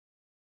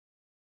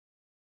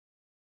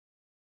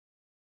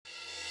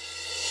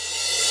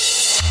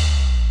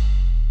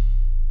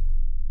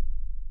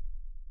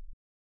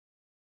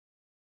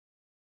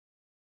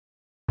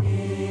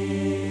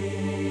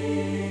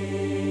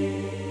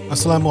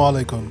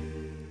Assalamu alaikum.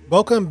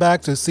 Welcome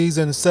back to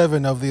Season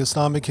 7 of the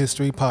Islamic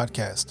History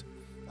Podcast.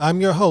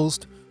 I'm your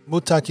host,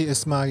 Muttaqi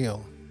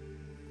Ismail.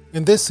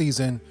 In this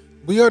season,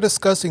 we are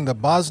discussing the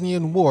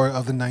Bosnian War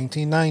of the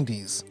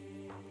 1990s.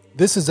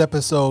 This is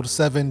episode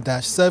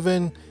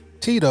 7-7,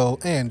 Tito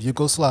and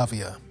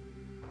Yugoslavia.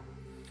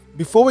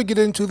 Before we get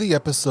into the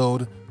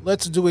episode,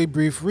 let's do a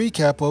brief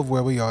recap of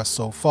where we are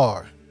so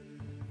far.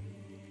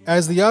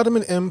 As the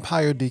Ottoman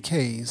Empire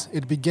decays,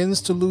 it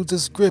begins to lose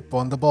its grip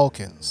on the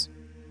Balkans.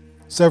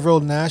 Several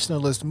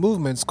nationalist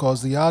movements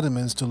caused the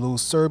Ottomans to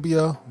lose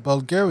Serbia,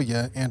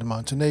 Bulgaria, and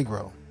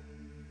Montenegro.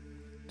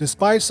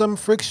 Despite some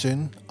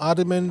friction,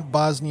 Ottoman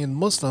Bosnian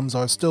Muslims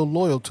are still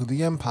loyal to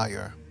the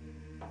empire.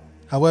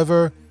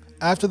 However,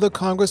 after the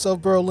Congress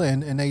of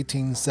Berlin in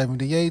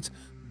 1878,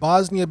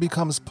 Bosnia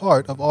becomes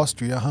part of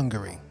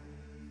Austria-Hungary.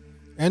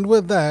 And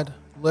with that,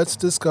 let's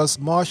discuss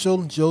Marshal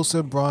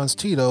Josep Broz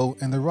Tito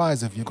and the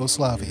rise of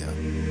Yugoslavia.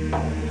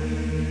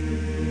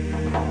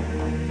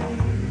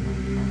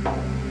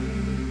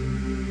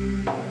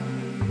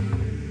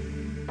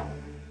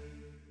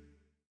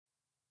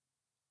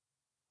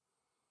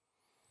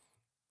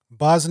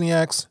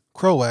 Bosniaks,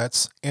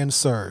 Croats, and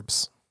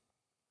Serbs.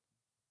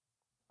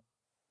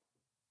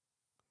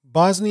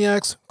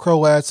 Bosniaks,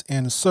 Croats,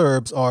 and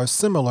Serbs are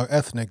similar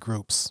ethnic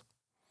groups.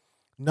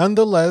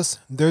 Nonetheless,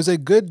 there's a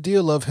good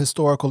deal of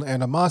historical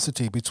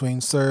animosity between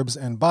Serbs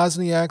and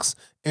Bosniaks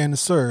and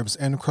Serbs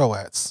and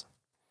Croats.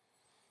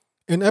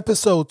 In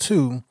episode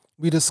 2,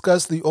 we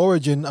discussed the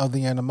origin of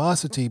the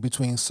animosity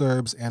between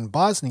Serbs and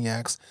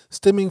Bosniaks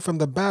stemming from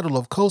the Battle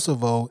of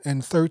Kosovo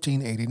in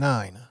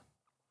 1389.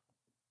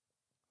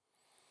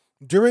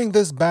 During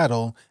this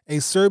battle, a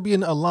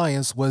Serbian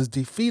alliance was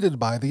defeated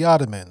by the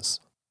Ottomans.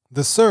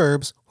 The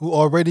Serbs, who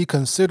already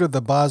considered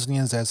the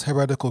Bosnians as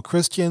heretical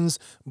Christians,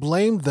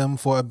 blamed them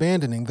for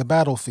abandoning the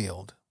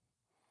battlefield.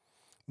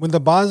 When the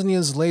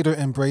Bosnians later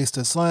embraced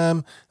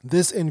Islam,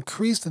 this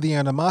increased the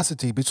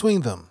animosity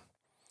between them.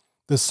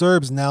 The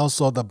Serbs now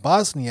saw the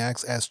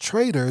Bosniaks as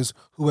traitors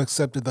who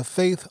accepted the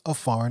faith of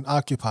foreign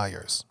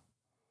occupiers.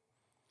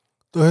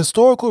 The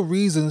historical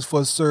reasons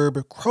for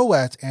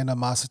Serb-Croat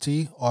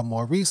animosity are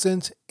more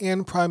recent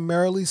and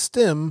primarily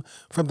stem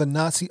from the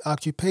Nazi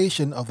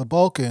occupation of the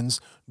Balkans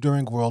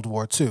during World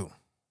War II.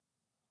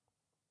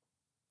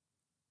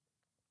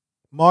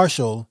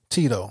 Marshal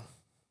Tito.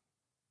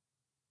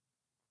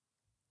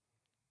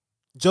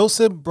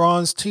 Josep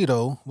Broz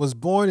Tito was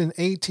born in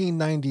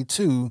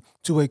 1892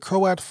 to a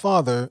Croat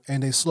father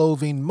and a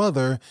Slovene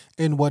mother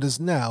in what is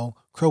now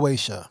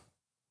Croatia.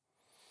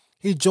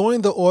 He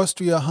joined the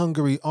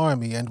Austria-Hungary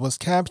army and was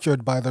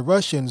captured by the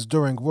Russians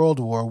during World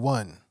War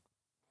I.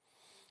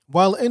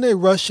 While in a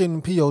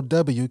Russian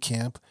POW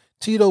camp,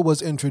 Tito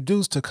was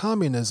introduced to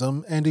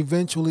communism and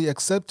eventually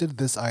accepted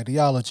this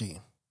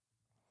ideology.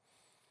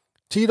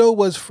 Tito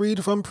was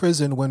freed from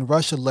prison when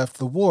Russia left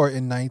the war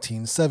in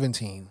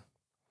 1917.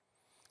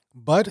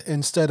 But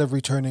instead of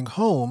returning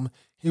home,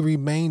 he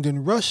remained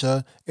in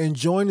Russia and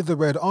joined the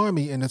Red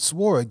Army in its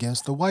war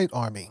against the White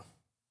Army.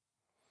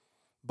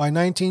 By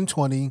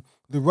 1920,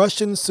 the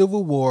Russian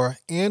Civil War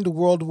and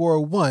World War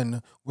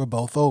I were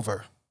both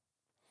over.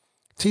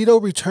 Tito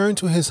returned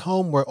to his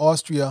home where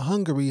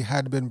Austria-Hungary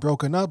had been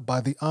broken up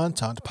by the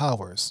Entente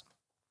powers.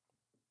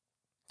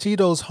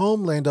 Tito's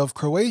homeland of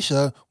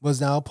Croatia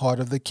was now part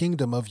of the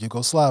Kingdom of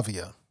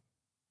Yugoslavia.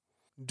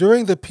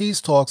 During the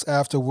peace talks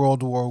after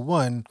World War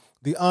I,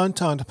 the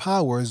Entente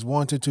powers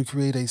wanted to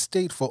create a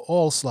state for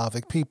all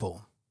Slavic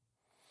people.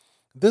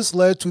 This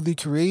led to the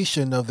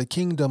creation of the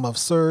Kingdom of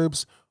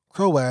Serbs,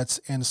 Croats,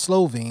 and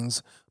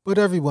Slovenes, but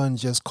everyone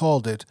just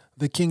called it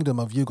the Kingdom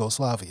of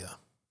Yugoslavia.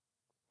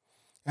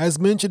 As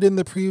mentioned in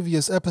the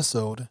previous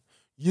episode,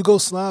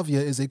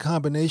 Yugoslavia is a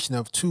combination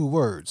of two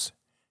words,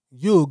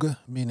 Jug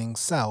meaning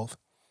south,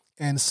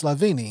 and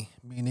Slaveni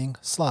meaning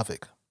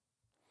Slavic.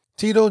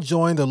 Tito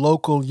joined the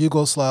local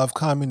Yugoslav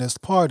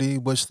Communist Party,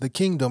 which the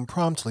kingdom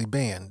promptly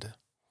banned.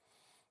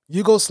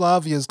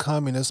 Yugoslavia's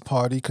Communist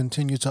Party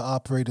continued to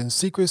operate in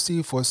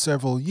secrecy for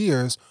several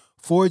years,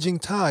 forging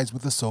ties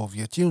with the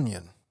Soviet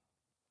Union.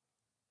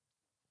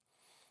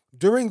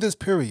 During this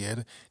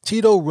period,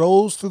 Tito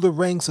rose through the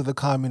ranks of the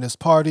Communist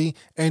Party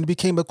and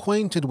became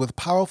acquainted with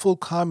powerful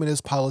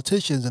communist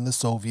politicians in the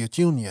Soviet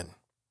Union.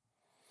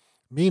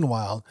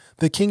 Meanwhile,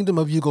 the Kingdom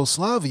of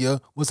Yugoslavia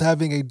was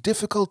having a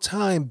difficult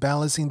time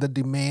balancing the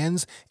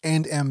demands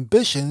and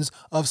ambitions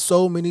of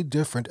so many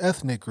different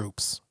ethnic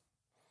groups.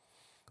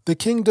 The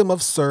Kingdom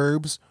of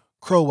Serbs,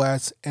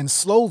 Croats, and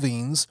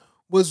Slovenes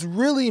was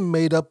really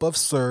made up of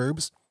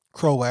Serbs,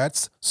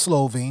 Croats,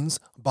 Slovenes,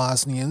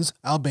 Bosnians,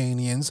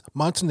 Albanians,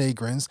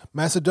 Montenegrins,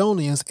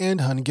 Macedonians,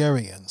 and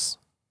Hungarians.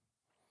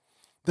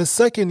 The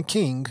second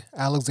king,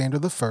 Alexander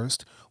I,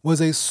 was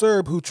a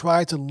Serb who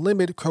tried to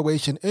limit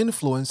Croatian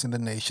influence in the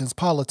nation's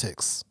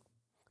politics.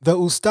 The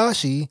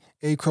Ustashi,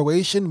 a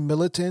Croatian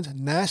militant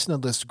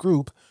nationalist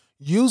group,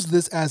 used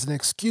this as an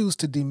excuse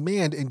to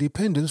demand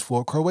independence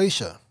for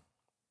Croatia.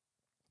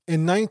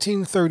 In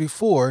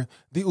 1934,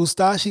 the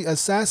Ustashi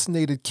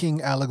assassinated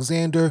King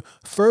Alexander,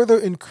 further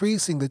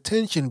increasing the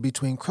tension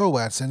between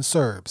Croats and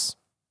Serbs.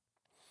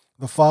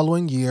 The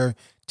following year,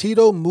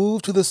 Tito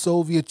moved to the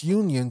Soviet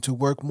Union to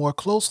work more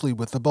closely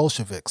with the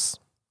Bolsheviks.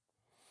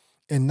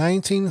 In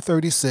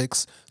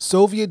 1936,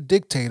 Soviet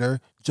dictator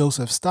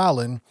Joseph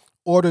Stalin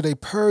ordered a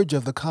purge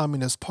of the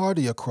Communist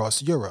Party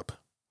across Europe.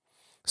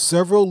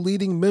 Several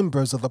leading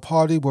members of the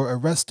party were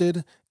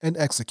arrested and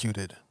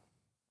executed.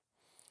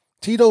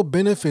 Tito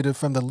benefited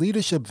from the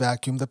leadership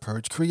vacuum the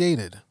purge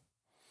created.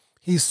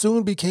 He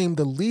soon became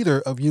the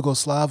leader of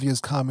Yugoslavia's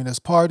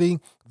Communist Party,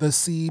 the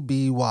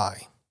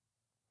CBY.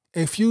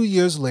 A few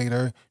years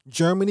later,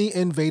 Germany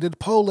invaded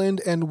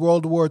Poland and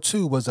World War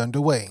II was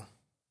underway.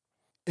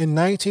 In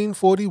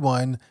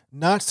 1941,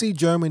 Nazi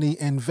Germany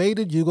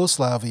invaded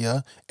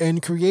Yugoslavia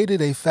and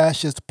created a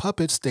fascist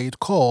puppet state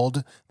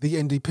called the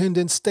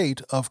Independent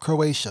State of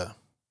Croatia.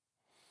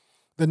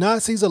 The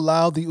Nazis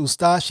allowed the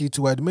Ustashi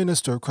to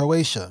administer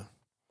Croatia.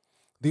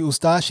 The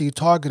Ustashi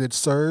targeted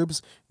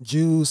Serbs,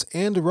 Jews,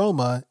 and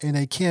Roma in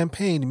a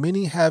campaign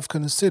many have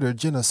considered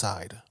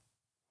genocide.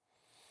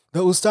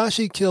 The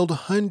Ustashi killed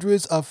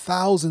hundreds of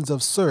thousands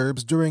of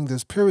Serbs during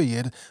this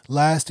period,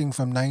 lasting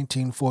from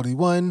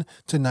 1941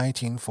 to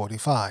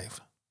 1945.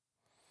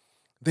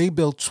 They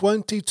built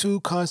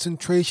 22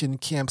 concentration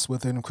camps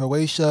within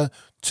Croatia,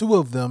 2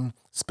 of them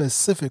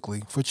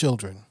specifically for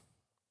children.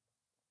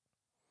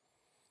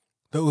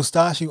 The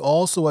Ustashi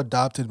also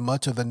adopted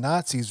much of the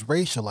Nazis'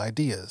 racial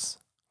ideas.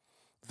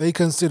 They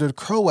considered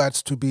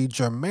Croats to be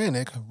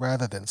Germanic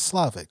rather than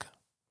Slavic.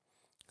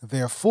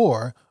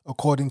 Therefore,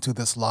 according to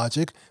this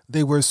logic,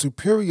 they were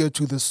superior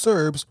to the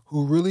Serbs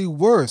who really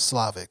were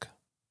Slavic.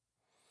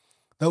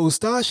 The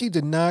Ustashi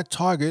did not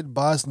target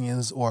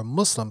Bosnians or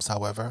Muslims,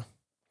 however.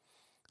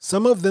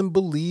 Some of them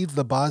believed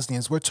the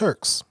Bosnians were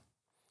Turks.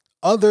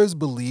 Others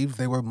believed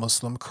they were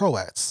Muslim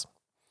Croats.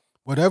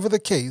 Whatever the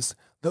case,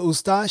 the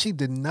Ustashi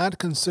did not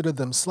consider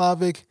them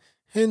Slavic,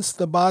 hence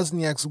the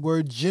Bosniaks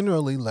were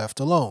generally left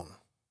alone.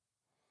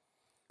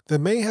 There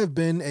may have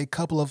been a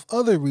couple of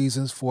other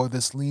reasons for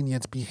this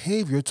lenient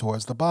behavior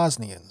towards the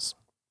Bosnians.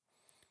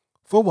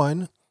 For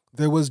one,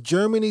 there was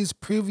Germany's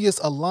previous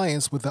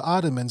alliance with the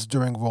Ottomans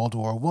during World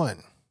War I.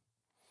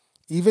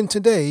 Even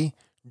today,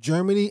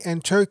 Germany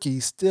and Turkey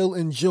still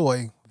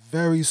enjoy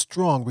very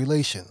strong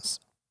relations.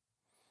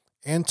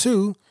 And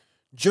two,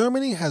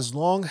 Germany has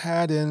long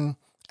had an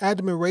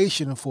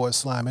admiration for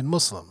Islam and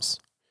Muslims.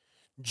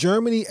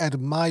 Germany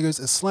admires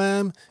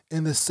Islam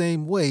in the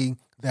same way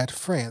that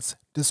France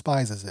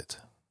despises it.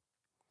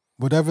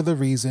 Whatever the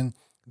reason,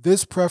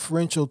 this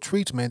preferential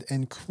treatment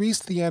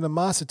increased the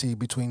animosity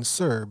between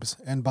Serbs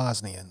and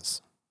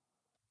Bosnians.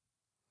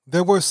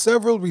 There were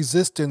several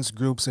resistance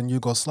groups in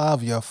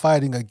Yugoslavia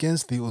fighting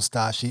against the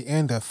Ustashi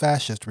and their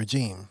fascist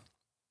regime.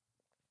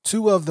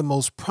 2 of the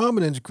most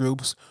prominent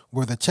groups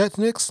were the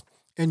Chetniks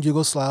and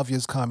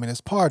Yugoslavia's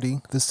Communist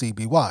Party, the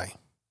CBY.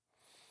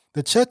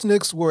 The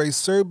Chetniks were a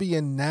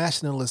Serbian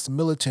nationalist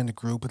militant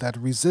group that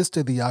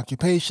resisted the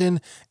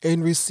occupation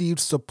and received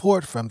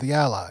support from the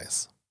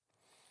Allies.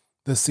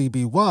 The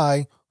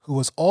CBY, who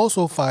was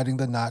also fighting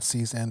the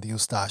Nazis and the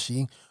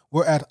Ustashi,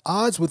 were at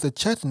odds with the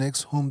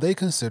Chetniks, whom they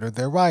considered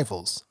their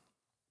rivals.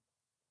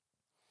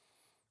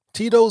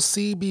 Tito's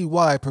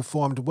CBY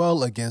performed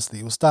well against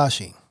the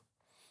Ustashi.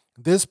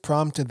 This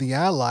prompted the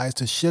Allies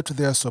to shift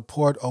their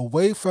support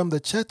away from the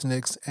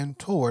Chetniks and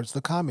towards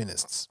the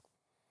Communists.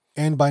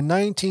 And by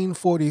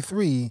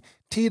 1943,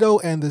 Tito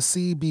and the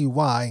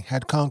CBY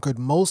had conquered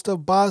most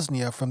of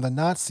Bosnia from the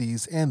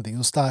Nazis and the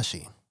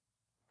Ustashi.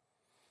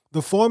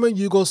 The former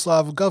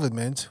Yugoslav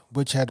government,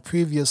 which had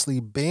previously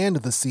banned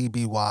the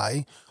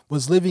CBY,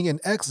 was living in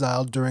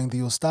exile during the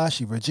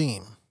Ustashi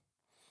regime.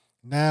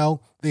 Now,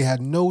 they had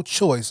no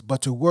choice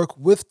but to work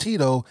with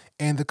Tito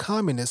and the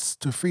Communists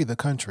to free the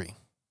country.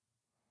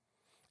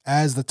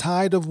 As the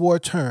tide of war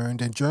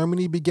turned and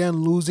Germany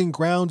began losing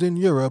ground in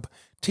Europe,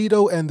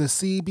 Tito and the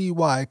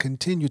CBY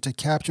continued to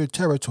capture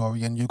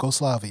territory in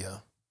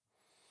Yugoslavia.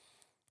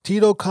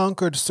 Tito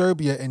conquered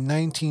Serbia in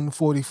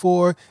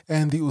 1944,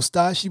 and the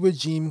Ustashi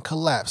regime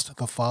collapsed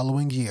the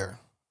following year.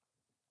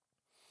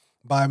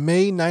 By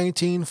May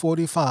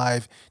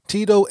 1945,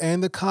 Tito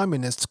and the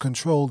Communists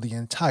controlled the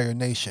entire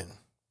nation.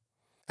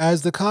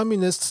 As the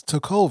Communists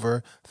took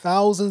over,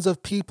 thousands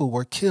of people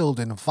were killed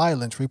in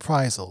violent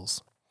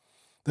reprisals.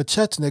 The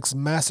Chetniks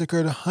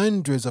massacred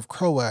hundreds of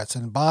Croats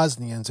and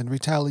Bosnians in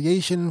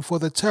retaliation for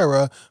the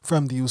terror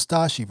from the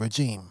Ustashi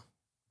regime.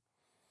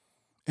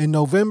 In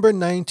November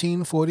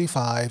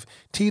 1945,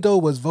 Tito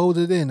was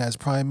voted in as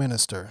prime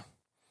minister.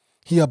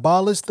 He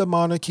abolished the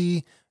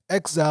monarchy,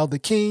 exiled the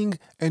king,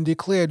 and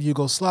declared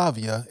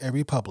Yugoslavia a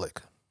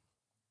republic.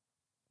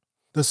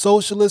 The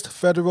Socialist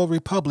Federal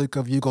Republic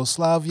of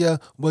Yugoslavia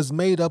was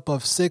made up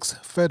of 6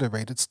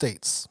 federated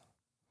states: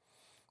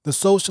 the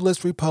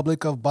Socialist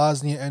Republic of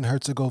Bosnia and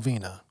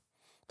Herzegovina,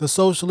 the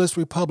Socialist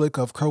Republic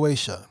of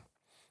Croatia,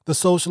 the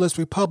Socialist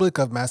Republic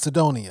of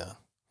Macedonia,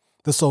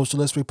 the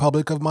Socialist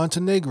Republic of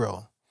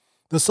Montenegro,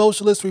 the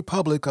Socialist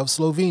Republic of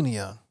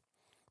Slovenia,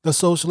 the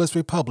Socialist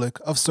Republic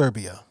of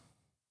Serbia.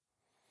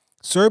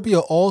 Serbia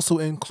also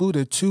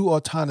included two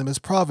autonomous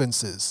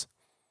provinces,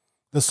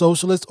 the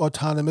Socialist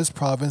Autonomous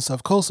Province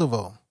of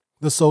Kosovo,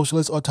 the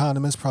Socialist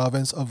Autonomous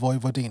Province of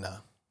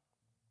Vojvodina.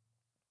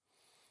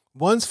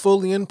 Once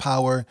fully in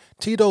power,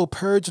 Tito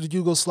purged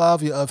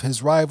Yugoslavia of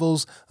his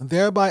rivals,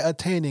 thereby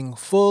attaining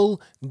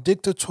full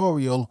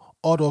dictatorial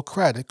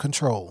autocratic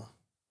control.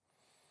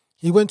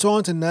 He went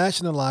on to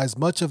nationalize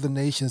much of the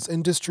nation's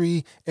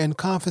industry and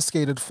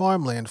confiscated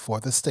farmland for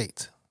the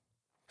state.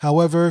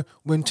 However,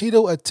 when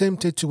Tito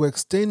attempted to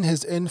extend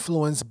his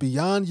influence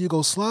beyond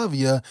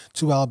Yugoslavia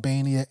to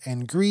Albania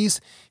and Greece,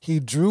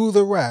 he drew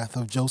the wrath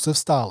of Joseph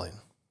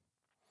Stalin.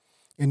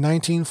 In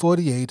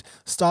 1948,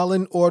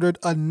 Stalin ordered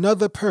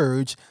another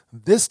purge,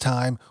 this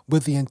time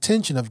with the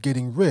intention of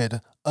getting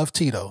rid of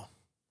Tito.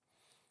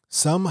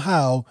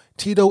 Somehow,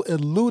 Tito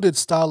eluded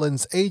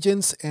Stalin's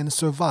agents and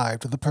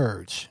survived the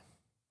purge.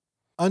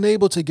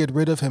 Unable to get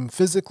rid of him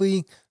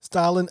physically,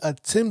 Stalin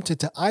attempted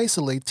to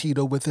isolate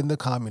Tito within the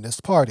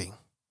Communist Party.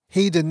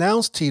 He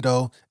denounced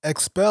Tito,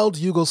 expelled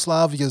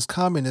Yugoslavia's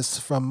communists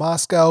from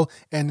Moscow,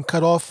 and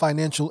cut off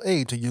financial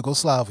aid to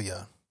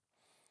Yugoslavia.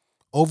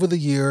 Over the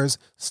years,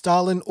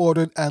 Stalin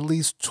ordered at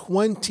least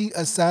 20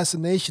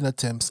 assassination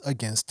attempts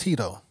against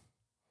Tito.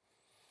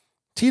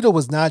 Tito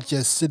was not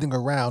just sitting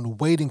around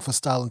waiting for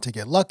Stalin to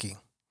get lucky.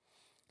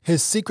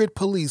 His secret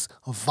police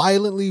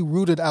violently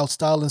rooted out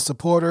Stalin's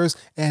supporters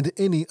and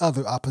any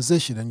other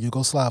opposition in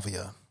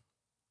Yugoslavia.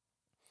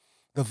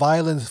 The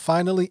violence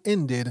finally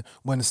ended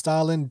when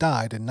Stalin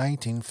died in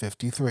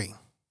 1953.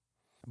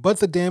 But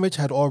the damage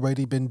had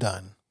already been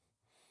done.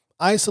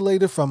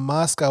 Isolated from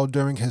Moscow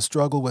during his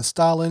struggle with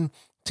Stalin,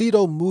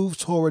 Tito moved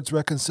towards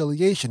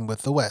reconciliation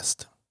with the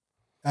West.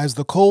 As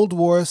the Cold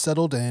War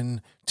settled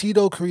in,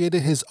 Tito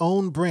created his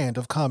own brand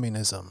of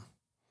communism.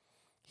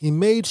 He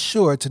made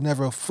sure to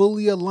never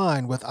fully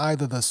align with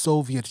either the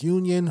Soviet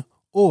Union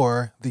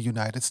or the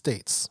United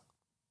States.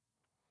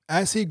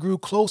 As he grew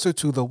closer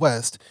to the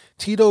West,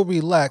 Tito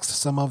relaxed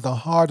some of the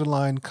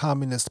hard-line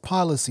communist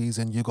policies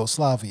in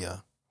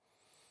Yugoslavia.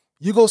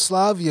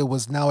 Yugoslavia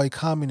was now a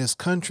communist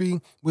country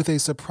with a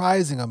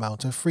surprising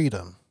amount of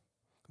freedom.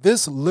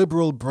 This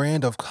liberal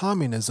brand of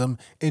communism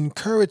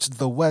encouraged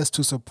the West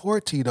to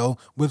support Tito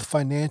with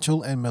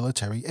financial and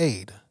military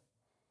aid.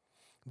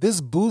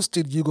 This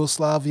boosted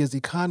Yugoslavia's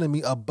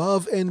economy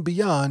above and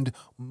beyond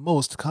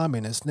most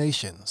communist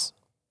nations.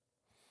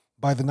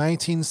 By the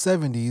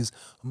 1970s,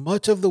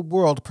 much of the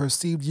world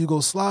perceived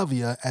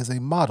Yugoslavia as a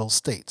model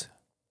state.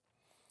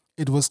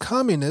 It was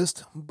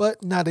communist,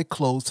 but not a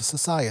closed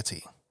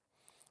society.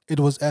 It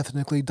was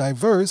ethnically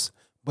diverse,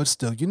 but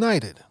still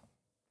united.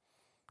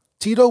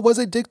 Tito was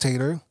a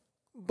dictator,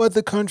 but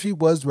the country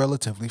was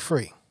relatively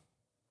free.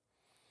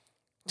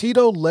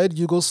 Tito led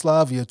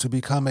Yugoslavia to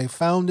become a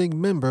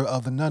founding member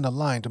of the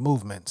non-aligned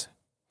movement.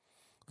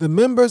 The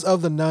members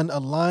of the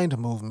non-aligned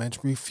movement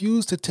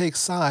refused to take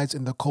sides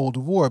in the Cold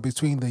War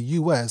between the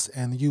U.S.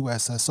 and the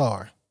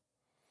USSR.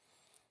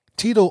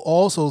 Tito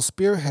also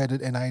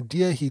spearheaded an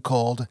idea he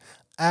called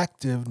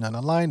active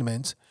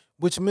non-alignment,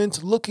 which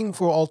meant looking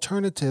for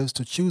alternatives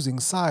to choosing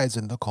sides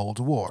in the Cold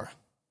War.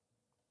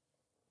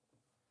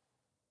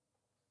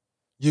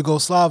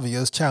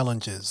 Yugoslavia's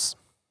challenges.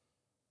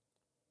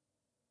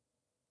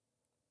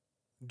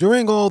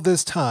 During all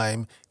this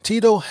time,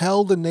 Tito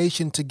held the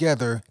nation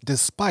together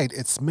despite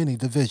its many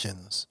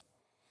divisions.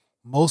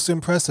 Most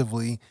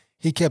impressively,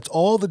 he kept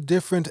all the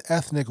different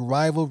ethnic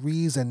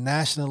rivalries and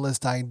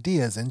nationalist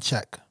ideas in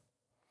check.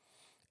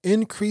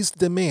 Increased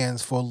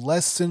demands for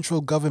less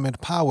central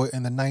government power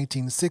in the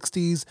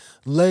 1960s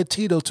led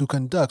Tito to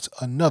conduct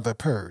another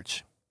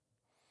purge.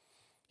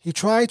 He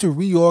tried to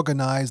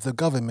reorganize the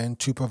government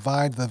to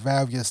provide the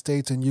various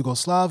states in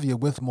Yugoslavia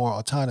with more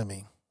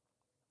autonomy.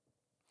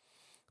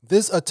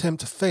 This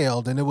attempt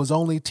failed, and it was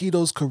only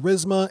Tito's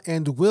charisma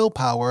and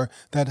willpower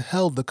that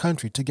held the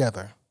country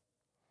together.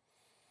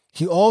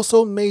 He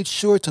also made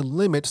sure to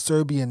limit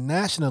Serbian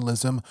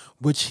nationalism,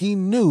 which he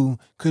knew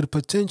could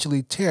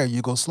potentially tear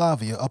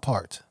Yugoslavia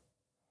apart.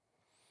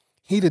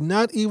 He did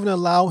not even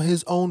allow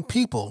his own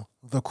people,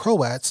 the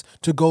Croats,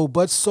 to go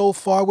but so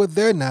far with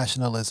their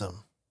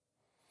nationalism.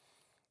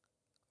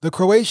 The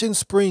Croatian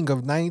Spring of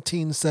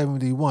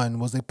 1971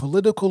 was a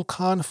political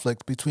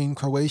conflict between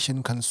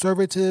Croatian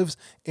conservatives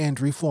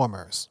and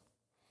reformers.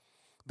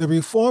 The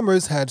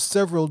reformers had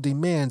several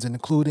demands,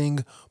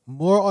 including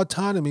more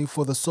autonomy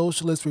for the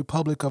Socialist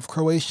Republic of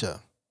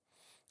Croatia,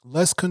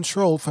 less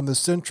control from the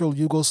Central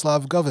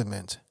Yugoslav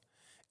government,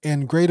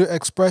 and greater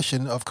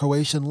expression of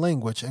Croatian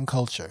language and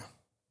culture.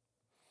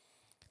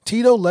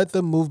 Tito let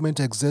the movement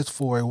exist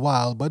for a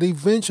while, but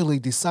eventually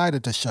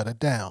decided to shut it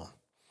down.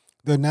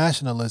 Their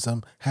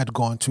nationalism had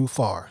gone too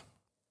far.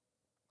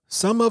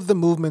 Some of the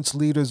movement's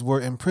leaders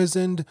were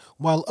imprisoned,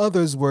 while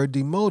others were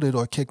demoted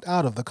or kicked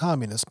out of the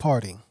Communist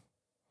Party.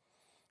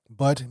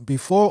 But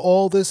before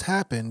all this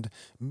happened,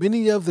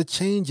 many of the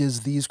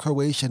changes these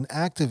Croatian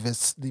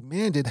activists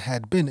demanded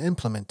had been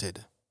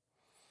implemented.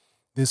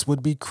 This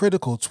would be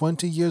critical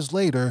 20 years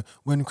later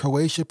when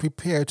Croatia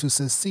prepared to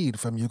secede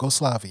from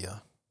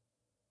Yugoslavia.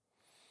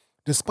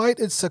 Despite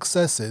its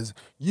successes,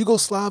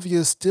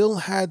 Yugoslavia still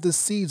had the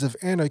seeds of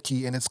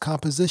anarchy in its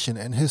composition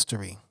and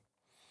history.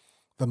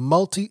 The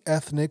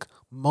multi-ethnic,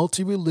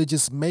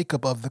 multi-religious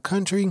makeup of the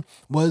country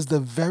was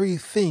the very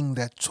thing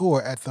that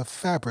tore at the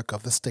fabric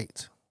of the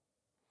state.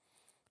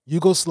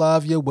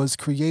 Yugoslavia was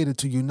created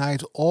to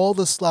unite all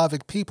the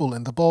Slavic people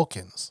in the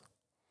Balkans.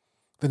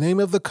 The name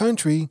of the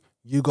country,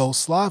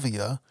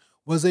 Yugoslavia,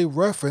 was a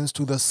reference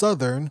to the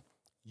southern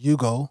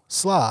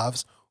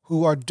Yugo-Slavs,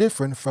 who are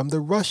different from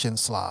the Russian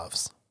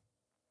Slavs.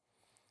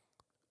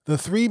 The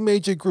three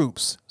major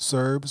groups,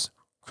 Serbs,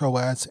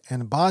 Croats,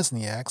 and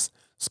Bosniaks,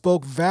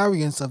 spoke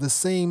variants of the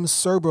same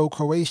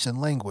Serbo-Croatian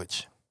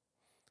language.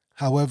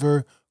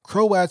 However,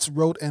 Croats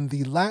wrote in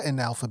the Latin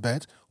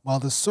alphabet while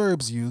the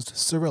Serbs used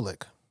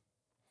Cyrillic.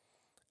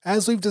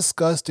 As we've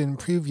discussed in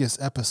previous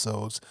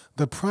episodes,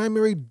 the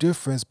primary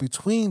difference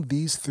between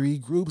these three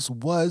groups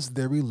was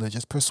their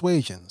religious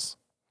persuasions.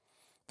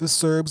 The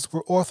Serbs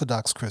were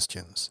Orthodox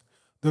Christians,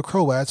 the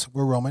Croats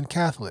were Roman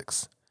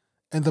Catholics,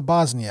 and the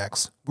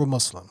Bosniaks were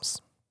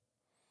Muslims.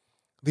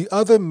 The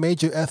other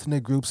major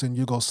ethnic groups in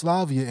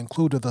Yugoslavia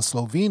included the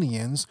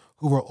Slovenians,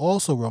 who were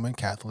also Roman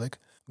Catholic,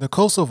 the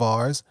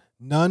Kosovars,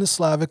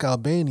 non-Slavic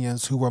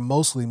Albanians who were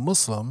mostly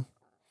Muslim,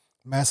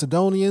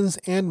 Macedonians,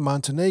 and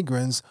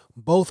Montenegrins,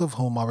 both of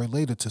whom are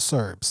related to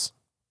Serbs.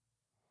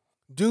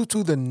 Due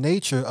to the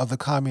nature of the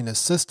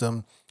communist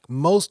system,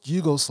 most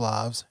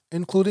Yugoslavs,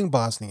 including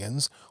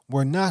Bosnians,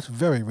 were not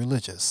very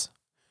religious.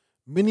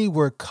 Many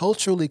were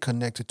culturally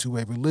connected to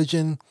a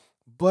religion,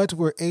 but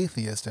were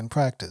atheist in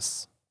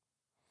practice.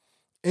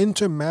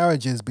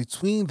 Intermarriages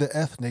between the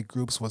ethnic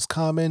groups was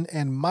common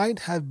and might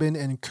have been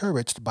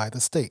encouraged by the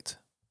state.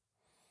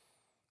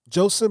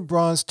 Josep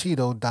Broz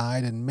Tito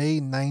died in May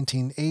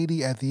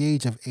 1980 at the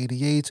age of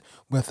 88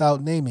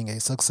 without naming a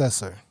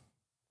successor.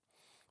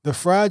 The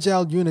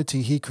fragile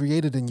unity he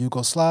created in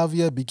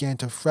Yugoslavia began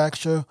to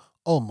fracture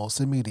almost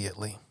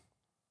immediately.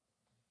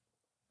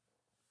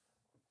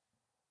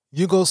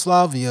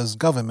 Yugoslavia's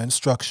government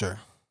structure.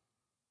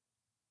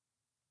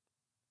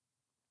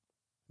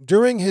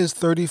 During his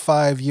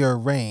 35-year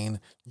reign,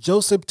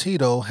 Joseph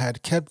Tito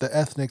had kept the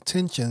ethnic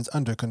tensions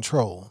under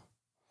control.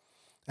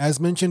 As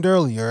mentioned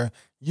earlier,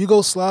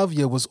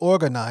 Yugoslavia was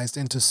organized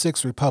into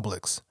 6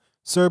 republics: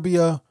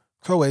 Serbia,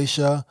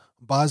 Croatia,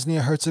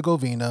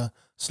 Bosnia-Herzegovina,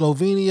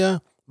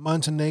 Slovenia,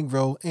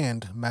 Montenegro,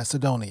 and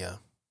Macedonia.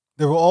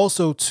 There were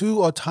also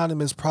 2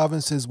 autonomous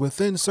provinces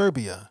within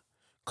Serbia,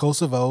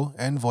 Kosovo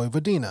and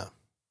Vojvodina.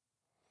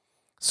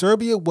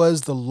 Serbia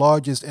was the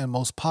largest and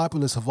most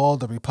populous of all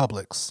the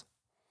republics.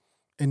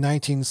 In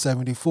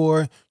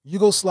 1974,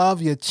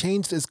 Yugoslavia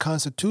changed its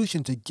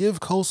constitution to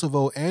give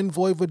Kosovo and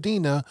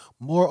Vojvodina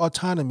more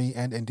autonomy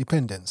and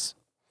independence,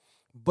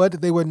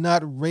 but they were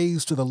not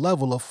raised to the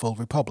level of full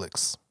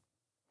republics.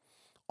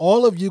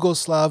 All of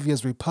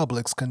Yugoslavia's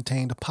republics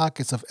contained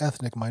pockets of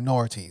ethnic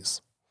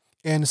minorities,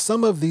 and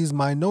some of these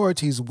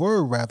minorities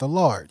were rather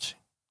large.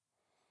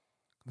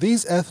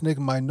 These ethnic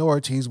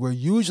minorities were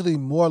usually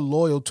more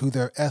loyal to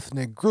their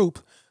ethnic group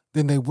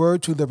than they were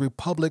to the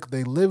republic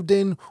they lived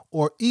in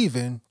or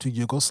even to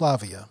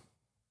Yugoslavia.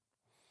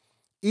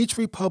 Each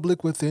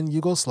republic within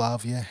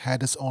Yugoslavia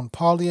had its own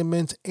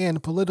parliament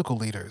and political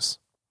leaders,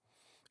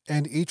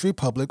 and each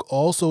republic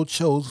also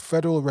chose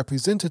federal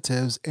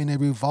representatives in a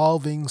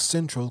revolving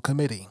central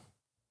committee.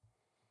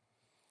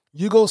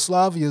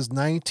 Yugoslavia's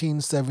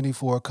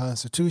 1974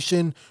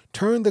 constitution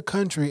turned the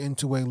country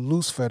into a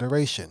loose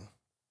federation.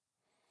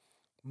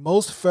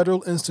 Most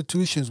federal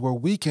institutions were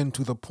weakened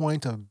to the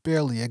point of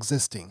barely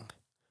existing.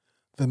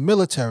 The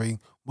military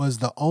was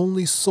the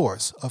only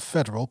source of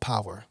federal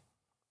power.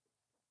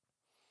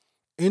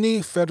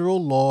 Any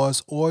federal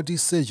laws or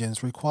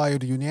decisions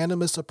required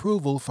unanimous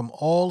approval from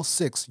all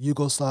 6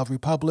 Yugoslav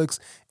republics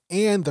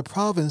and the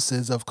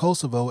provinces of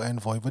Kosovo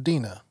and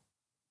Vojvodina.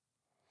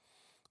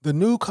 The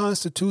new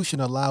constitution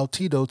allowed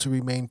Tito to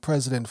remain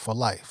president for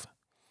life,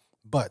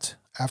 but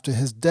after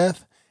his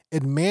death,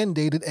 it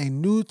mandated a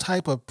new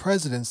type of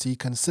presidency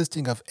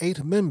consisting of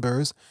 8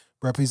 members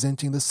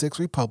representing the 6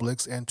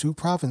 republics and 2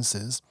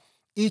 provinces,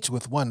 each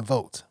with 1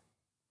 vote.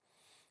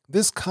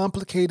 This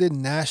complicated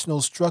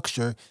national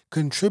structure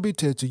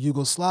contributed to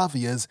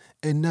Yugoslavia's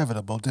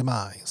inevitable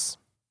demise.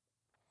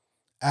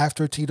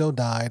 After Tito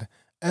died,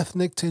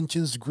 ethnic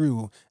tensions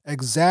grew,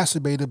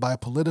 exacerbated by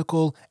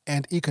political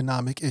and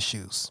economic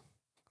issues.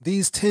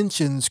 These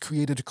tensions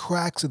created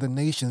cracks in the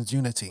nation's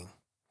unity.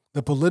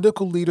 The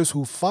political leaders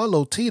who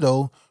followed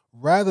Tito,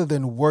 rather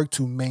than work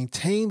to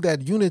maintain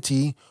that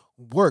unity,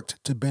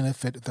 worked to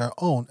benefit their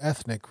own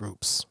ethnic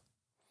groups.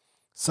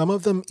 Some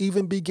of them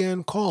even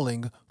began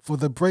calling for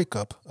the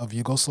breakup of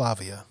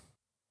Yugoslavia.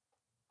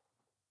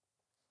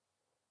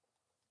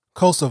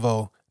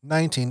 Kosovo,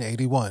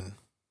 1981.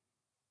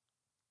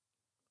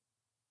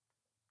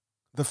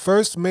 The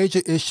first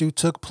major issue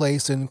took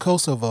place in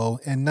Kosovo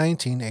in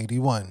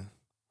 1981.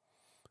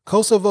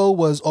 Kosovo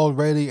was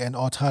already an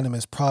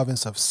autonomous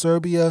province of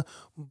Serbia,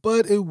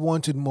 but it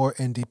wanted more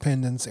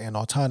independence and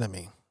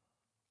autonomy.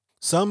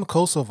 Some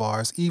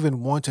Kosovars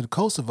even wanted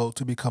Kosovo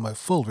to become a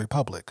full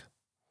republic.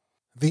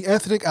 The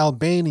ethnic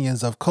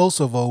Albanians of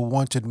Kosovo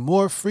wanted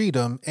more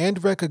freedom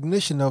and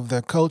recognition of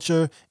their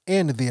culture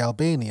and the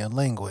Albanian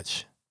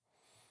language.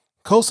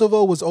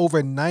 Kosovo was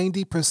over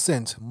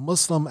 90%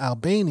 Muslim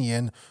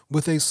Albanian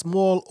with a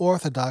small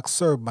Orthodox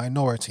Serb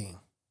minority.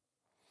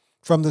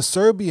 From the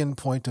Serbian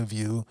point of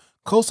view,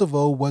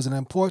 Kosovo was an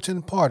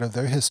important part of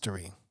their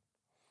history.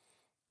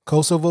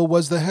 Kosovo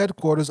was the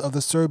headquarters of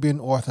the Serbian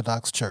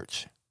Orthodox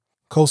Church.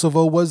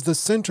 Kosovo was the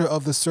center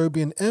of the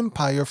Serbian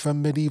Empire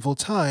from medieval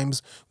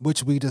times,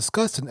 which we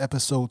discussed in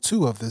episode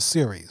 2 of this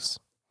series.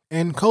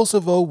 And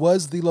Kosovo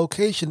was the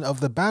location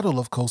of the Battle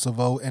of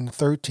Kosovo in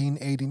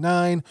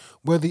 1389,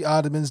 where the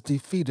Ottomans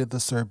defeated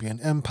the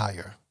Serbian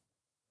Empire.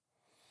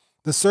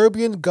 The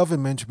Serbian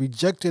government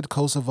rejected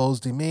Kosovo's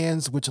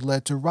demands, which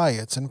led to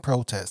riots and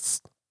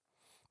protests.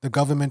 The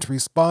government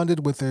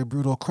responded with a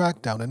brutal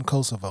crackdown in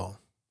Kosovo.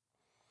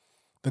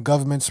 The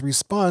government's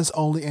response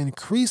only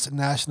increased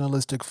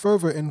nationalistic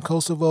fervor in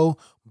Kosovo,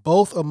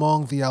 both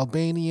among the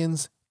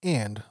Albanians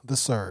and the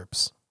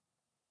Serbs.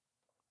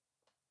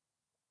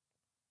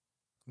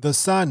 The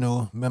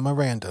Sanu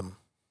Memorandum.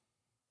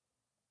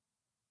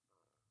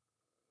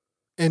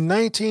 In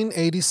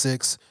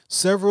 1986,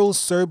 several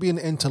Serbian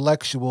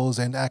intellectuals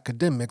and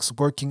academics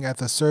working at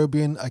the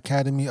Serbian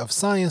Academy of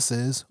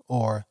Sciences,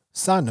 or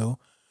SANU,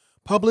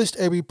 published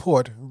a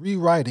report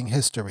rewriting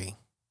history.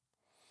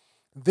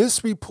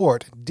 This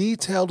report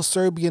detailed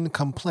Serbian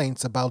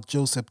complaints about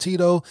Josep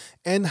Tito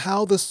and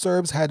how the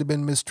Serbs had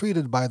been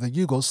mistreated by the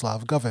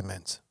Yugoslav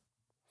government.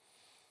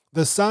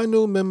 The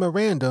Sanu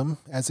Memorandum,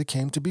 as it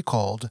came to be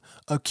called,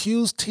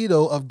 accused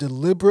Tito of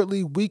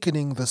deliberately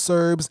weakening the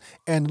Serbs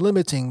and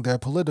limiting their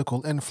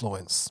political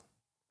influence.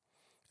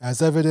 As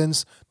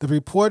evidence, the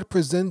report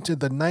presented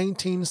the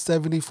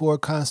 1974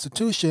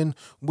 constitution,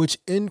 which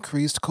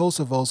increased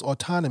Kosovo's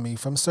autonomy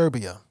from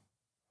Serbia.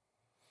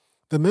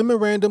 The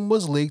memorandum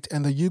was leaked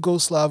and the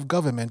Yugoslav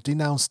government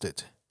denounced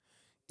it.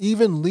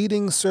 Even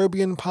leading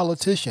Serbian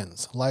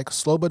politicians like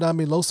Slobodan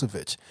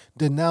Milosevic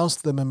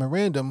denounced the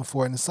memorandum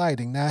for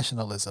inciting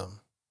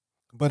nationalism.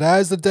 But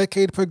as the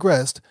decade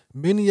progressed,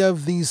 many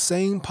of these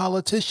same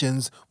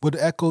politicians would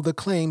echo the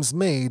claims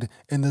made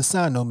in the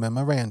Sanu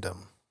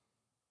Memorandum.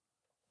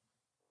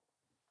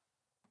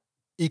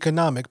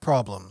 Economic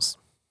problems.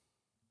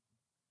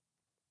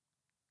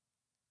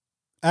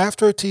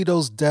 After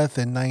Tito's death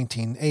in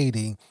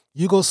 1980,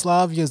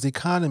 Yugoslavia's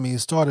economy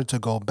started to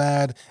go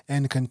bad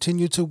and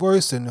continued to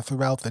worsen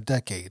throughout the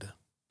decade.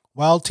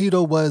 While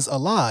Tito was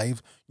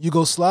alive,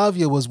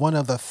 Yugoslavia was one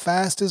of the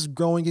fastest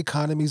growing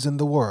economies in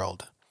the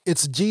world.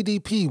 Its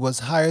GDP was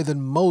higher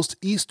than most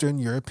Eastern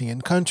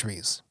European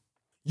countries.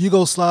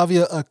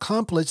 Yugoslavia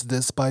accomplished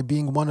this by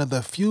being one of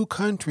the few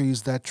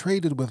countries that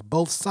traded with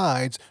both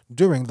sides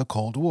during the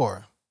Cold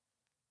War.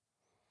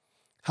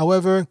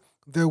 However,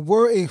 there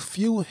were a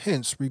few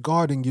hints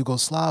regarding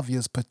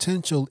Yugoslavia's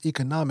potential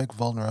economic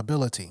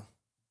vulnerability.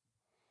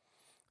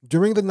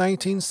 During the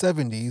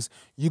 1970s,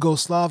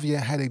 Yugoslavia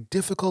had a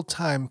difficult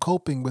time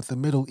coping with the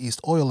Middle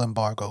East oil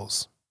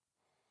embargoes.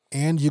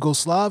 And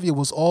Yugoslavia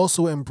was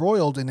also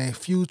embroiled in a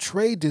few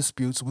trade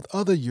disputes with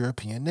other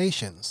European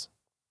nations.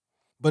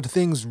 But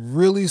things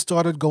really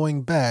started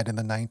going bad in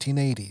the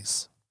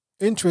 1980s.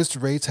 Interest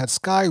rates had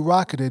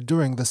skyrocketed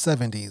during the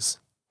 70s.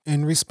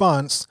 In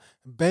response,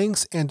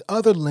 banks and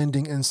other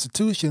lending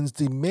institutions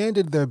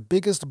demanded their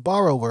biggest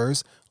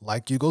borrowers,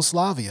 like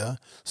Yugoslavia,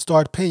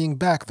 start paying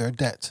back their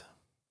debt.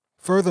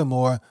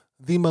 Furthermore,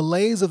 the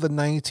malaise of the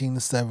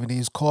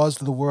 1970s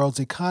caused the world's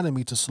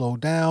economy to slow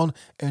down,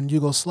 and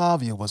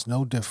Yugoslavia was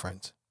no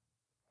different.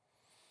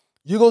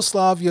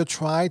 Yugoslavia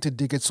tried to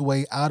dig its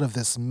way out of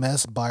this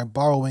mess by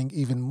borrowing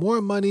even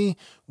more money,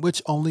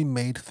 which only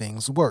made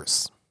things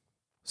worse.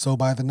 So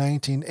by the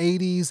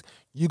 1980s,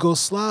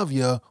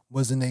 Yugoslavia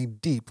was in a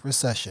deep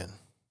recession.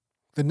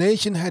 The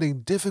nation had a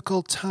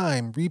difficult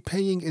time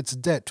repaying its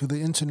debt to the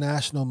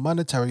International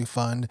Monetary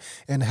Fund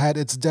and had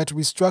its debt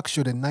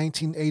restructured in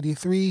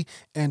 1983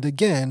 and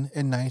again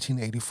in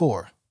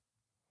 1984.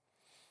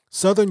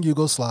 Southern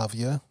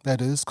Yugoslavia,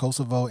 that is,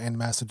 Kosovo and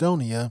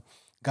Macedonia,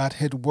 got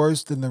hit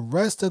worse than the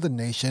rest of the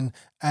nation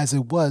as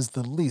it was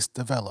the least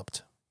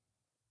developed.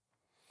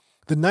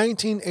 The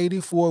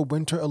 1984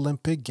 Winter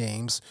Olympic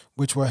Games,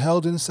 which were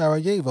held in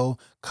Sarajevo,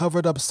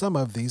 covered up some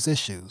of these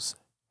issues.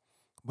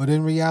 But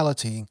in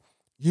reality,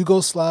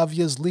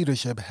 Yugoslavia's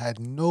leadership had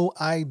no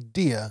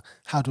idea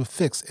how to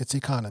fix its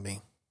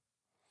economy.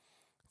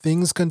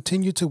 Things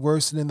continued to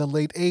worsen in the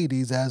late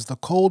 80s as the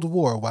Cold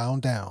War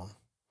wound down.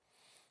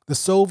 The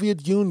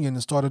Soviet Union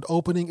started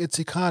opening its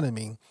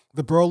economy,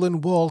 the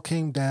Berlin Wall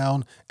came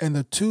down, and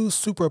the two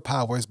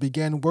superpowers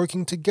began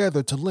working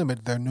together to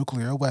limit their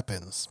nuclear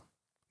weapons.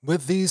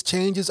 With these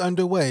changes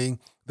underway,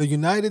 the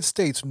United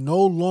States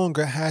no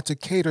longer had to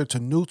cater to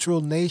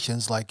neutral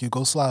nations like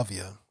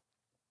Yugoslavia.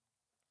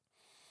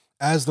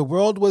 As the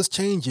world was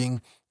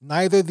changing,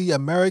 neither the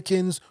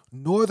Americans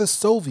nor the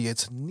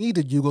Soviets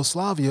needed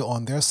Yugoslavia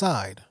on their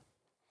side.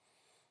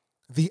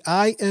 The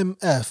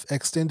IMF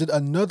extended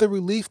another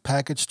relief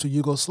package to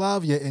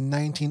Yugoslavia in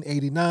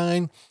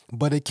 1989,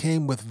 but it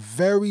came with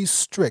very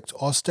strict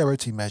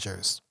austerity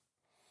measures.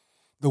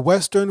 The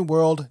Western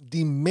world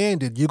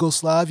demanded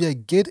Yugoslavia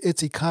get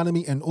its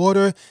economy in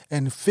order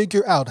and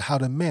figure out how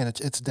to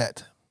manage its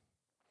debt.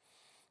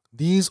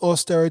 These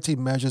austerity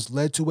measures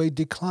led to a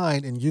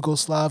decline in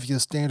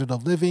Yugoslavia's standard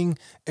of living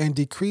and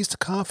decreased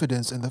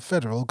confidence in the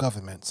federal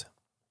government.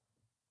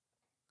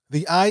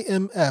 The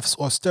IMF's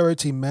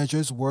austerity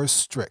measures were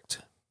strict.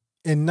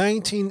 In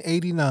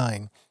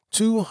 1989,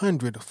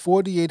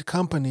 248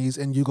 companies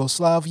in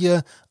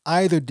Yugoslavia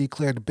either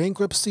declared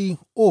bankruptcy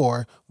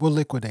or were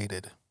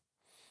liquidated,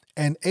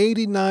 and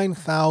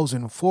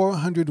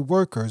 89,400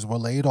 workers were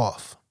laid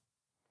off.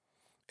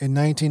 In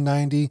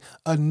 1990,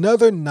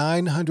 another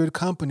 900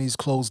 companies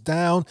closed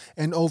down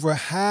and over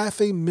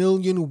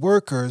 500,000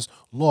 workers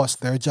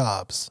lost their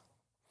jobs.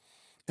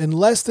 In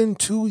less than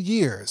 2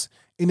 years,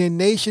 in a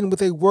nation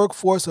with a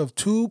workforce of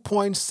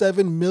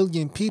 2.7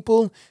 million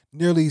people,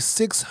 nearly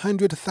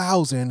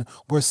 600,000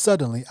 were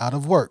suddenly out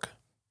of work.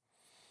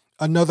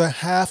 Another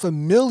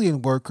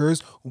 500,000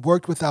 workers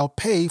worked without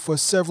pay for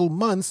several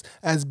months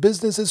as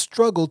businesses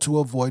struggled to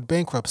avoid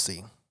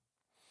bankruptcy.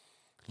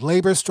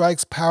 Labor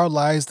strikes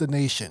paralyzed the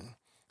nation.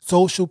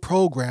 Social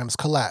programs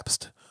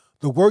collapsed.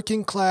 The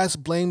working class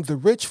blamed the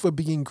rich for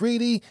being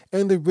greedy,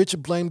 and the rich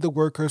blamed the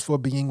workers for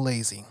being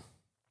lazy.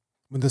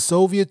 When the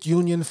Soviet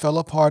Union fell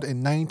apart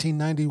in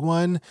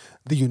 1991,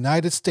 the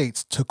United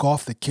States took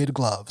off the kid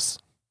gloves.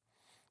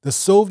 The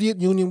Soviet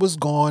Union was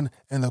gone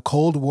and the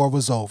Cold War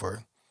was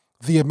over.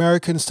 The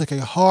Americans took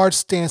a hard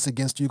stance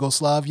against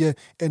Yugoslavia,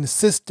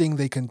 insisting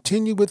they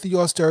continue with the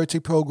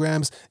austerity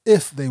programs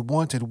if they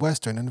wanted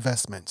Western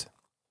investment.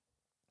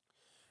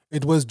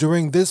 It was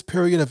during this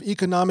period of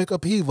economic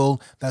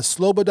upheaval that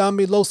Slobodan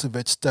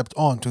Milosevic stepped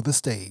onto the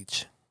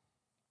stage.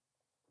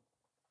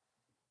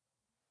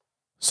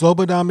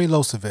 Slobodan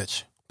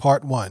Milosevic,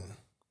 Part 1.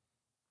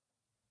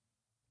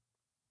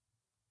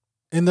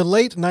 In the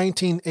late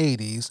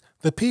 1980s,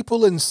 the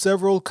people in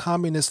several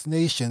communist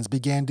nations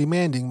began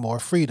demanding more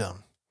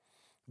freedom.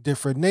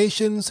 Different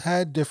nations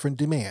had different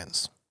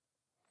demands.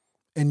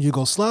 In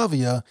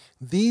Yugoslavia,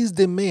 these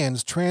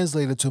demands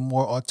translated to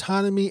more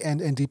autonomy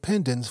and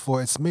independence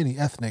for its many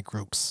ethnic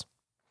groups.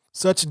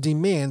 Such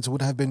demands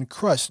would have been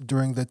crushed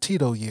during the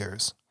Tito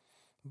years,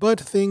 but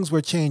things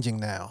were changing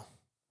now.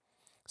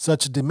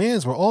 Such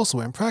demands were also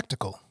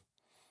impractical.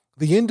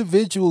 The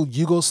individual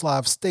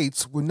Yugoslav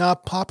states were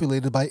not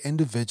populated by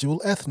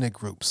individual ethnic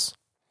groups.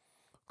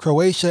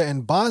 Croatia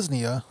and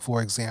Bosnia,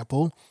 for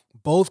example,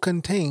 both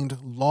contained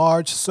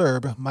large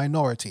Serb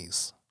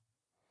minorities.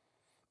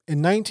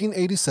 In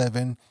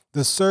 1987,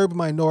 the Serb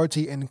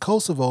minority in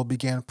Kosovo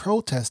began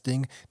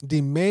protesting,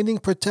 demanding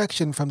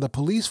protection from the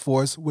police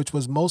force, which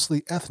was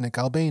mostly ethnic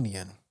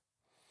Albanian.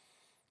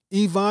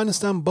 Ivan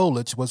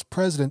Stambolic was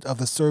president of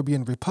the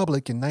Serbian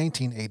Republic in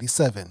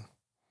 1987.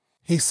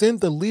 He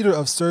sent the leader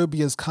of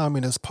Serbia's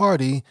Communist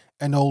Party,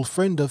 an old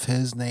friend of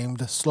his named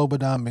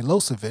Slobodan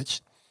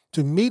Milosevic,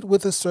 to meet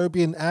with the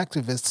Serbian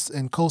activists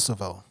in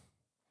Kosovo.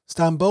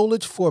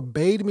 Stambolic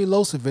forbade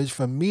Milosevic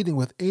from meeting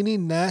with any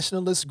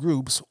nationalist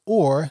groups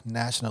or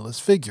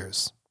nationalist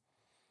figures.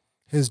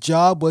 His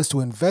job was to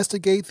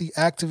investigate the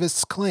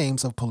activists'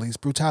 claims of police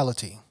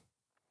brutality.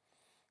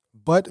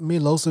 But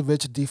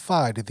Milosevic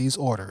defied these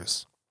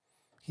orders.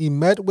 He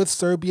met with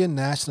Serbian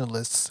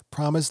nationalists,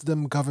 promised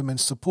them government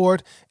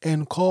support,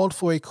 and called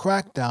for a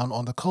crackdown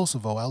on the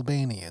Kosovo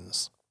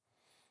Albanians.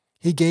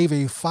 He gave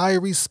a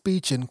fiery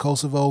speech in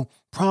Kosovo,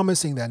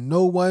 promising that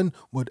no one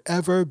would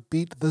ever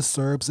beat the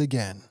Serbs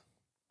again.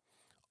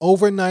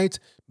 Overnight,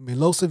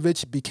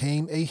 Milosevic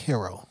became a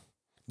hero.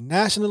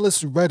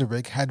 Nationalist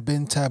rhetoric had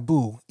been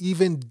taboo,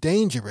 even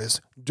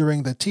dangerous,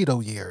 during the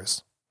Tito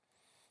years.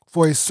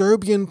 For a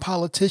Serbian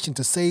politician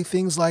to say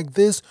things like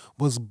this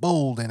was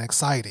bold and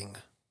exciting.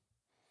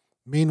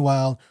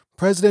 Meanwhile,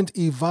 President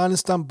Ivan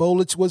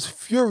Stambolic was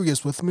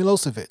furious with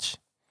Milosevic.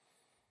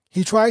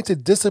 He tried to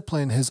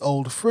discipline his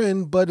old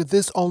friend, but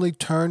this only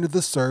turned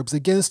the Serbs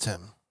against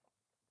him.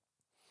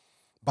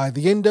 By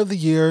the end of the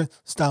year,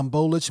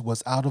 Stambolic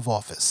was out of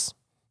office.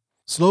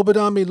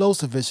 Slobodan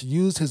Milosevic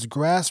used his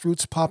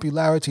grassroots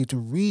popularity to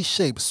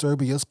reshape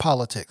Serbia's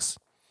politics.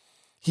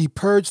 He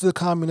purged the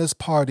Communist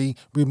Party,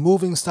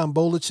 removing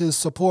Stambolic's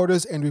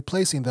supporters and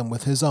replacing them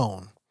with his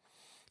own.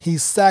 He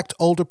sacked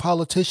older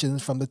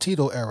politicians from the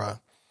Tito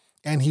era,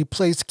 and he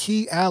placed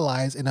key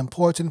allies in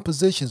important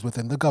positions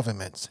within the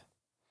government.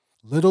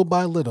 Little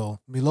by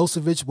little,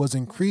 Milosevic was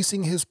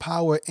increasing his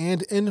power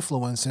and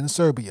influence in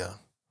Serbia.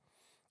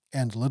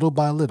 And little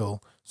by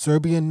little,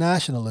 Serbian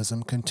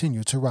nationalism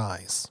continued to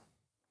rise.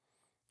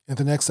 In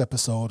the next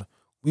episode,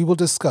 we will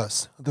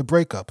discuss the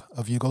breakup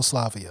of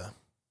Yugoslavia.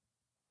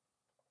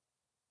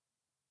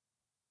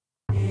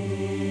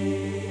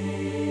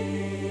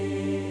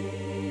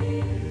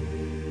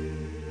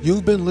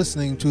 You've been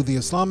listening to the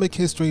Islamic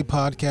History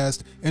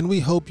Podcast, and we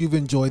hope you've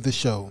enjoyed the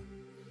show.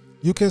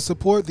 You can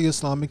support the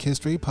Islamic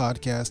History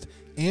Podcast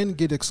and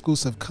get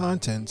exclusive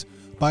content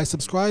by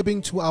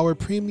subscribing to our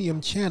premium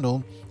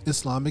channel,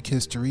 Islamic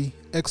History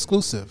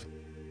Exclusive.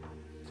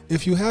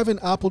 If you have an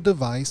Apple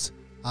device,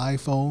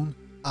 iPhone,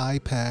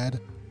 iPad,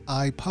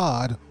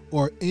 iPod,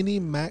 or any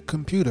Mac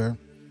computer,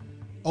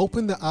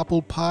 open the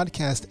Apple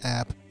Podcast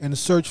app and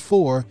search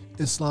for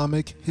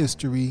Islamic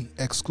History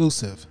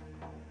Exclusive.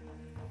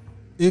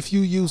 If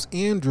you use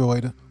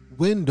Android,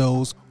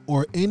 Windows,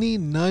 or any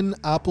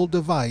non-Apple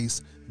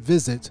device,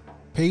 visit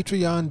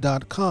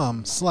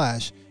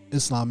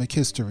patreon.com/Islamic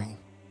History.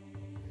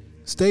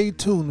 Stay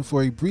tuned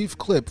for a brief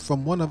clip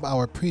from one of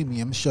our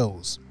premium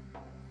shows.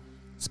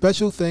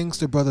 Special thanks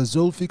to Brother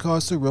Zulfikar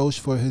Sarosh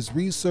for his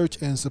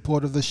research and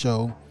support of the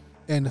show,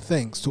 and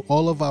thanks to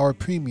all of our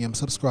premium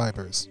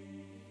subscribers.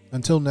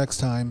 Until next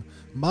time,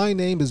 my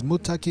name is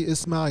Muttaqi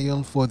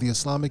Ismail for the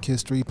Islamic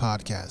History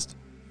Podcast.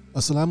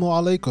 Assalamu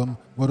alaikum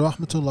wa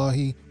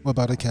rahmatullahi wa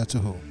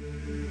barakatuhu.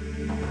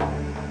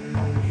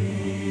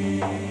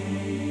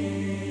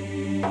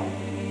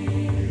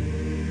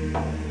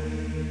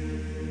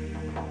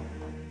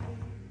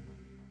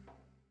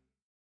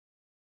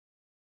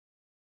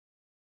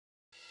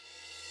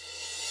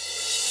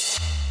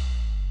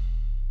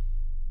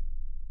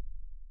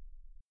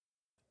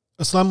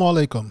 Assalamu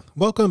alaikum.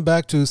 Welcome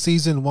back to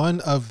Season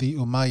 1 of the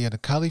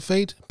Umayyad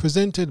Caliphate,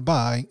 presented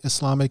by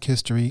Islamic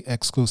History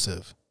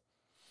Exclusive.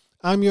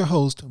 I'm your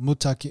host,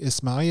 Muttaqi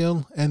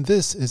Ismail, and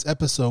this is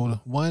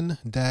episode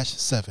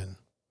 1-7.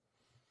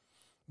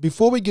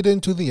 Before we get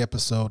into the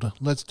episode,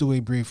 let's do a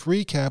brief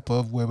recap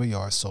of where we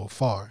are so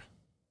far.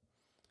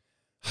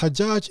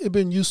 Hajjaj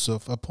ibn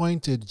Yusuf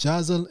appointed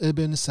Jazil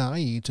ibn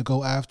Sa'id to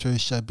go after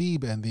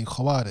Shabib and the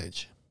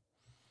Khawarij.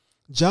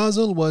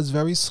 Jazil was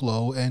very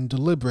slow and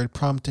deliberate,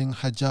 prompting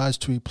Hajjaj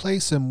to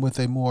replace him with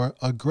a more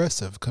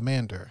aggressive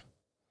commander.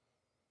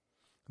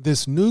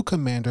 This new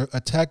commander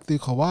attacked the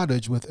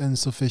Khawarij with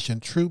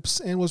insufficient troops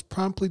and was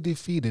promptly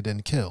defeated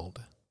and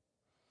killed.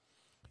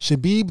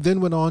 Shabib then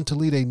went on to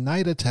lead a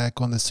night attack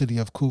on the city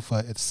of Kufa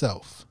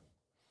itself.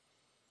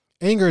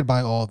 Angered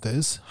by all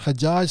this,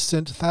 Hajjaj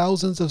sent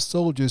thousands of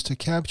soldiers to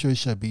capture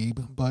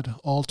Shabib, but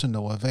all to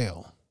no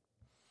avail.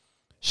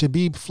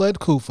 Shabib fled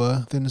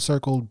Kufa, then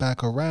circled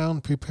back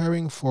around,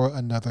 preparing for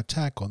another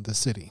attack on the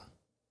city.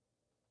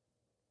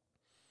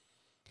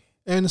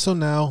 And so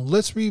now,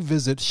 let's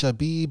revisit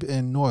Shabib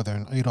in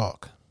northern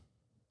Iraq.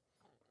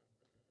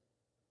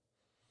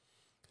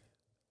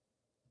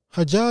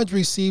 Hajjaj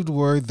received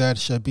word that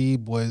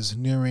Shabib was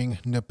nearing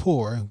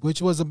Nippur,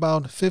 which was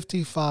about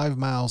 55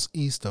 miles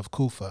east of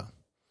Kufa.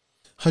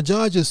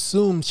 Hajjaj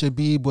assumed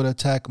Shabib would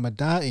attack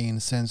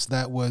Madain, since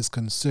that was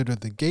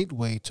considered the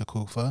gateway to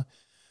Kufa,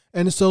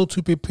 and so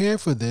to prepare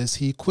for this,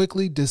 he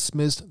quickly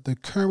dismissed the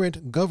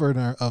current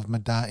governor of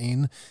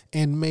Madain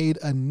and made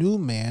a new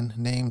man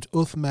named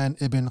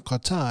Uthman ibn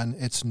Qatan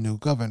its new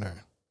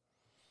governor.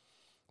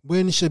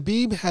 When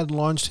Shabib had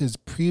launched his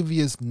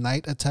previous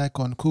night attack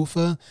on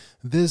Kufa,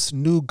 this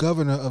new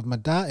governor of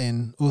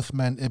Madain,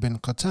 Uthman ibn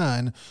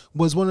Qatan,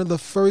 was one of the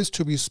first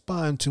to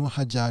respond to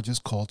Hajjaj's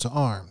call to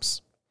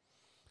arms.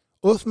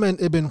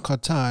 Uthman ibn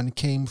Qatan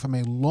came from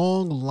a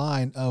long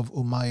line of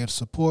Umayyad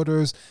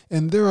supporters,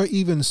 and there are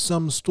even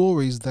some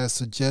stories that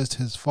suggest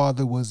his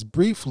father was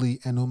briefly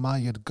an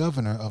Umayyad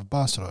governor of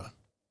Basra.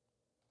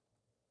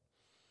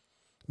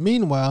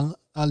 Meanwhile,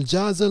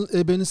 Al-Jazil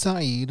ibn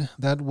Sa'id,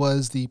 that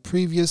was the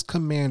previous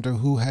commander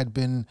who had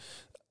been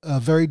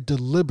very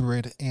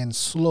deliberate and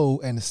slow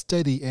and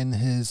steady in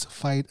his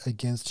fight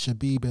against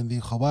Shabib and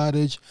the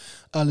Khawarij,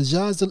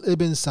 Al-Jazil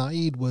ibn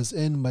Sa'id was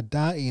in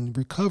Madain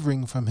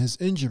recovering from his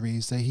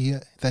injuries that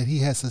he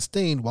had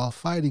sustained while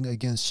fighting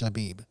against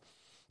Shabib.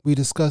 We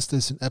discussed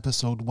this in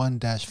episode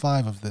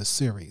 1-5 of this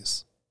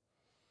series.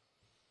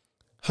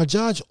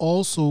 Hajjaj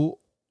also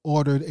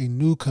ordered a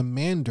new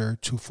commander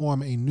to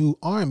form a new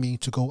army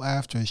to go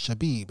after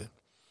Shabib.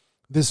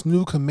 This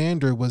new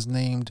commander was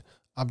named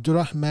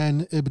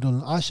Abdurrahman ibn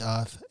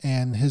al-Ash'ath,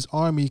 and his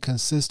army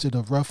consisted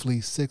of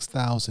roughly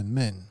 6,000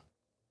 men.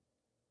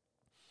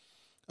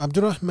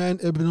 Abdurrahman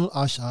ibn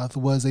al-Ash'ath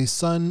was a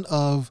son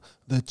of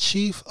the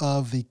chief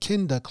of the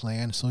Kinda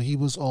clan, so he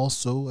was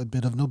also a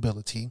bit of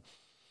nobility.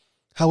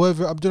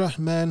 However,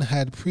 Abdurrahman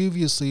had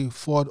previously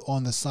fought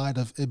on the side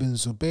of Ibn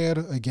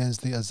Zubair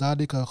against the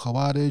Azadika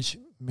Khawarij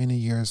many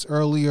years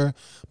earlier,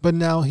 but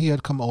now he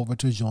had come over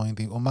to join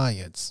the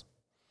Umayyads.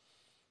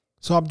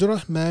 So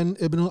Abdurrahman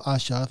ibn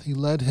al-Ash'ath, he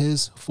led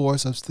his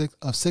force of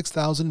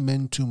 6,000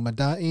 men to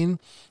Madain,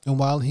 and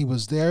while he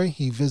was there,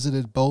 he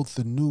visited both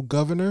the new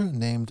governor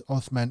named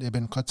Uthman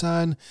ibn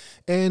Qatan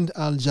and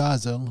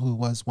Al-Jazil, who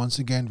was once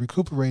again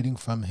recuperating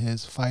from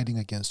his fighting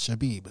against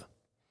Shabib.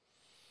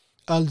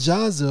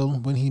 Al-Jazil,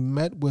 when he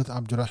met with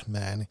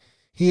Abdurrahman,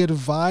 he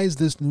advised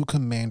this new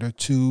commander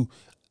to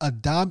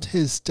adopt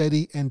his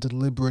steady and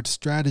deliberate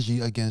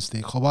strategy against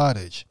the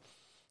Khawarij.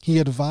 He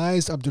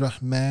advised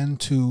Abdurrahman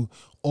to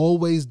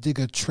always dig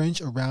a trench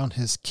around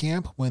his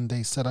camp when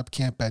they set up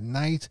camp at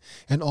night,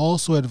 and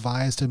also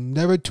advised him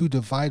never to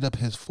divide up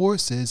his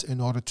forces in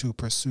order to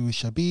pursue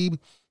Shabib,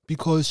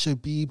 because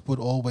Shabib would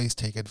always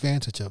take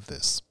advantage of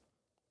this.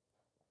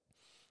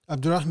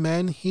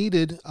 Abdurrahman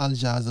heeded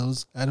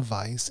Al-Jazl's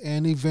advice,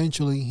 and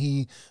eventually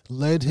he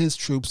led his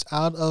troops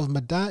out of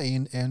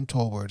Madain and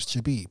towards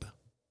Shabib.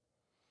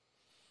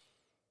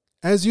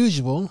 As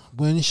usual,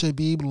 when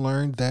Shabib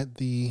learned that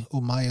the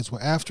Umayyads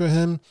were after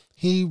him,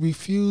 he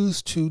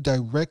refused to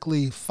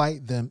directly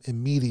fight them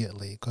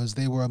immediately because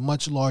they were a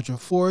much larger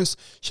force.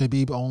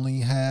 Shabib only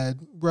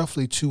had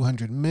roughly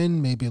 200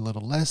 men, maybe a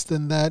little less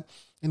than that,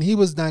 and he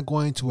was not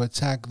going to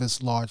attack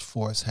this large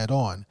force head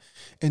on.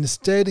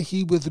 Instead,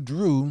 he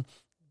withdrew,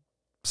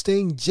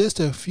 staying just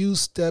a few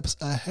steps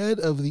ahead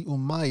of the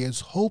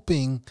Umayyads,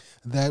 hoping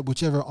that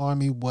whichever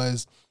army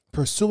was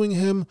pursuing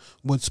him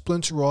would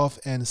splinter off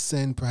and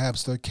send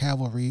perhaps their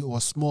cavalry or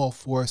small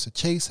force to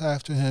chase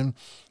after him,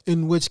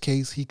 in which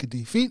case he could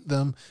defeat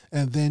them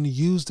and then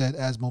use that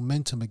as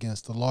momentum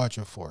against the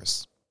larger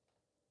force.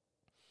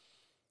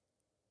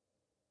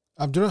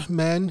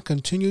 Abdurrahman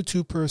continued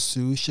to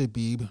pursue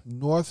Shabib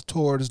north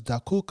towards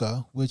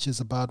Dakuka, which is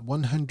about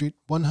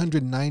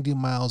 190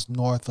 miles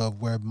north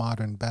of where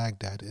modern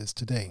Baghdad is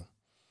today.